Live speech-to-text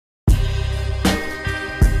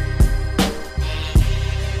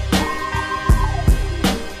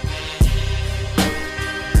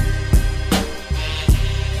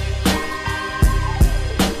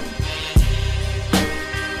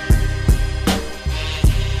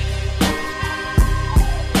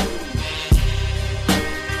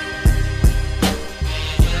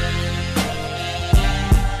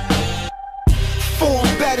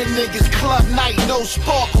niggas, club night, no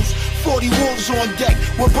sparkles. 40 wolves on deck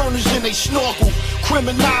with burners in they snorkel.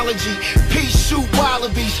 Criminology, pea soup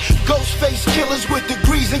wallabies, ghost face killers with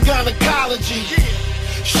degrees in gynecology.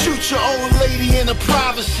 Shoot your old lady in the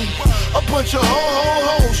privacy. A bunch of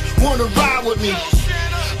ho-ho-hos wanna ride with me.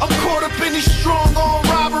 I'm caught up in these strong arm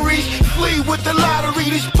robberies. Flee with the lottery,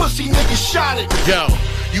 these pussy niggas shot it. Yo,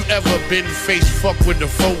 you ever been face fucked with the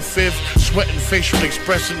 4/5? Sweating facial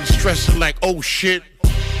expression, stressing like, oh shit.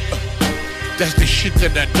 That's the shit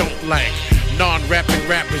that I don't like. Non-rapping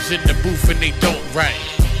rappers in the booth and they don't write.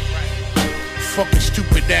 Fucking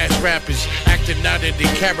stupid ass rappers acting out of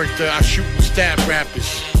their character. I shoot and stab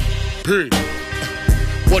rappers. P.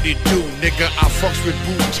 What it do, nigga? I fucks with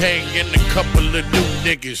Wu-Tang and a couple of new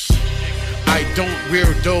niggas. I don't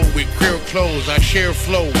wear dough with queer clothes. I share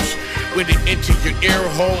flows when it enter your ear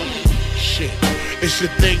hole. Shit, it's a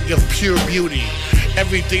thing of pure beauty.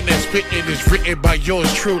 Everything that's spitting is written by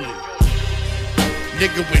yours truly.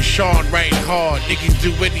 Nigga with Sean writing hard. Niggas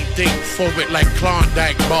do anything for it like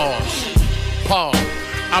Klondike bars. Paul,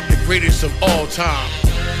 I'm the greatest of all time.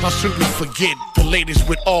 How should we forget the latest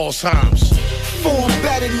with Alzheimer's? Form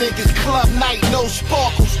better niggas, club night, no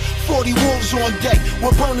sparkles. 40 wolves on deck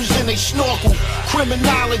with burners in they snorkel.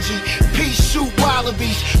 Criminology, pea soup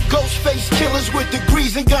wallabies, ghost face killers with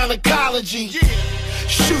degrees in gynecology.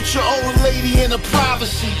 Shoot your old lady in the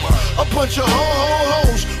privacy. A bunch of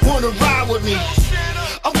ho-ho-hos wanna ride with me.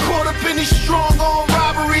 I'm caught up in these strong arm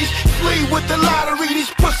robberies. Flee with the lottery, these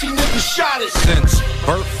pussy niggas shot it. Since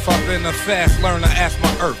birth, I've been a fast learner, ask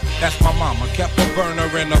my earth. That's my mama, kept a burner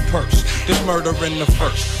in her purse. This murder in the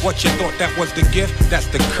first. What you thought that was the gift? That's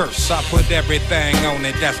the curse. I put everything on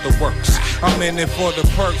it, that's the works. I'm in it for the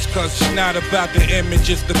perks, cause it's not about the image,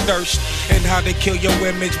 it's the thirst. And how they kill your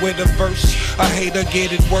image with a verse. I hate to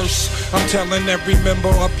get it worse. I'm telling every member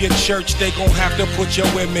of your church, they gon' have to put your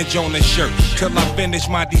image on the shirt. Till I finish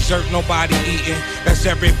my dessert, nobody eating. That's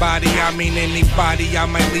everybody, I mean anybody. I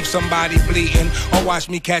might leave somebody bleeding. Or watch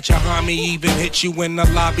me catch a homie, even hit you in the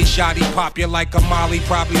lobby. Shotty pop you like a molly,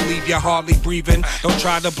 probably leave you hardly breathing. Don't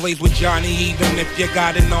try to blaze with Johnny, even if you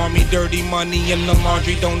got an army. Dirty money in the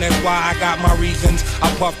laundry, don't ask why, I got my reasons.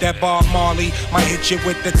 I puff that Bob Marley, might hit you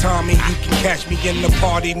with the Tommy. You can catch me in the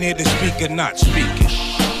party near the speaker, not speaking.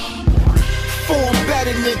 Form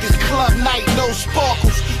better niggas, club night, no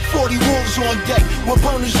sparkles. 40 wolves on deck with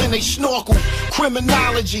burners in they snorkel.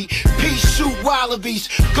 Criminology, pea soup wallabies,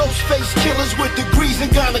 ghost face killers with degrees in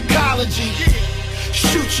gynecology.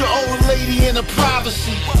 Shoot your old lady in the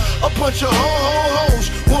privacy. A bunch of ho-ho-hos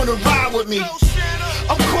wanna ride with me.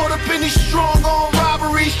 I'm caught up in these strong arm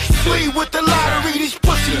robberies. Flee with the lottery, these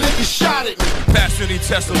pussy niggas shot it. Pass any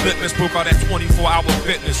test of litmus, broke out that 24-hour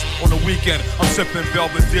fitness. On the weekend, I'm sipping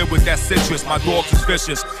Belvedere with that citrus. My dogs is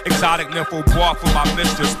vicious, exotic nympho bar for my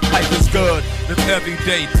mistress. Life is good, live every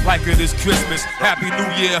day like it is Christmas. Happy New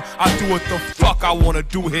Year, I do what the fuck I wanna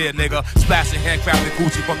do here, nigga. Splashing handcrafted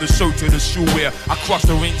Gucci from the shirt to the shoe wear. I crush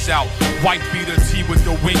the rings out, white beater tee with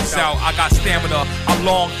the wings out. I got stamina, I'm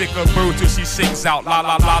long, thick a bird till she sings out. La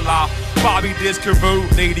la la la. Bobby Discaroo,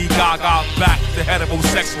 Lady Gaga, back to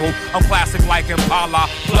heterosexual. I'm classic like Impala,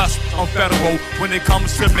 plus I'm federal when it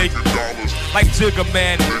comes to making dollars. Like Jigga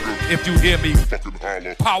Man, if you hear me, fucking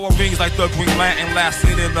holler. Power rings like the Green Lantern, last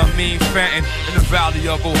seen in the mean Fenton, in the valley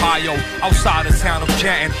of Ohio, outside the town of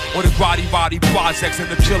Canton, or the Roddy Roddy projects in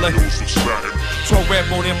the killer hills of Staten. So red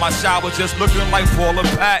bone in my shower, just looking like Paula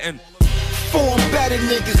Patton. Form better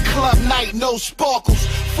niggas, club night, no sparkles.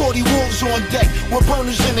 40 wolves on deck with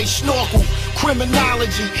burners in they snorkel.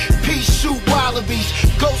 Criminology, pea soup wallabies,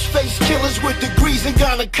 ghost face killers with degrees in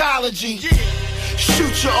gynecology.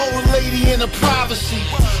 Shoot your old lady in the privacy.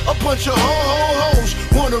 A bunch of ho-ho-hos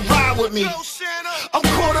wanna ride with me. I'm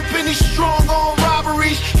caught up in these strong arm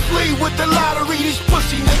robberies. Flee with the lottery, these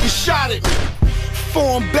pussy niggas shot it.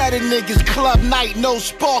 Form better niggas, club night, no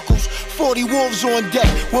sparkles. 40 wolves on deck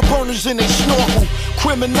with burners in they snorkel.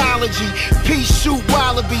 Criminology, pea soup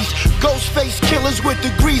wallabies, ghost face killers with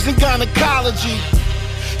degrees in gynecology.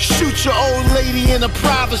 Shoot your old lady in the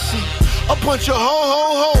privacy. A bunch of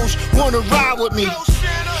ho-ho-hos wanna ride with me.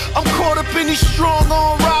 I'm caught up in these strong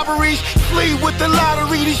arm robberies. Flee with the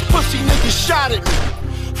lottery, these pussy niggas shot at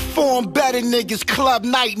me. Form better niggas, club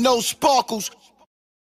night, no sparkles.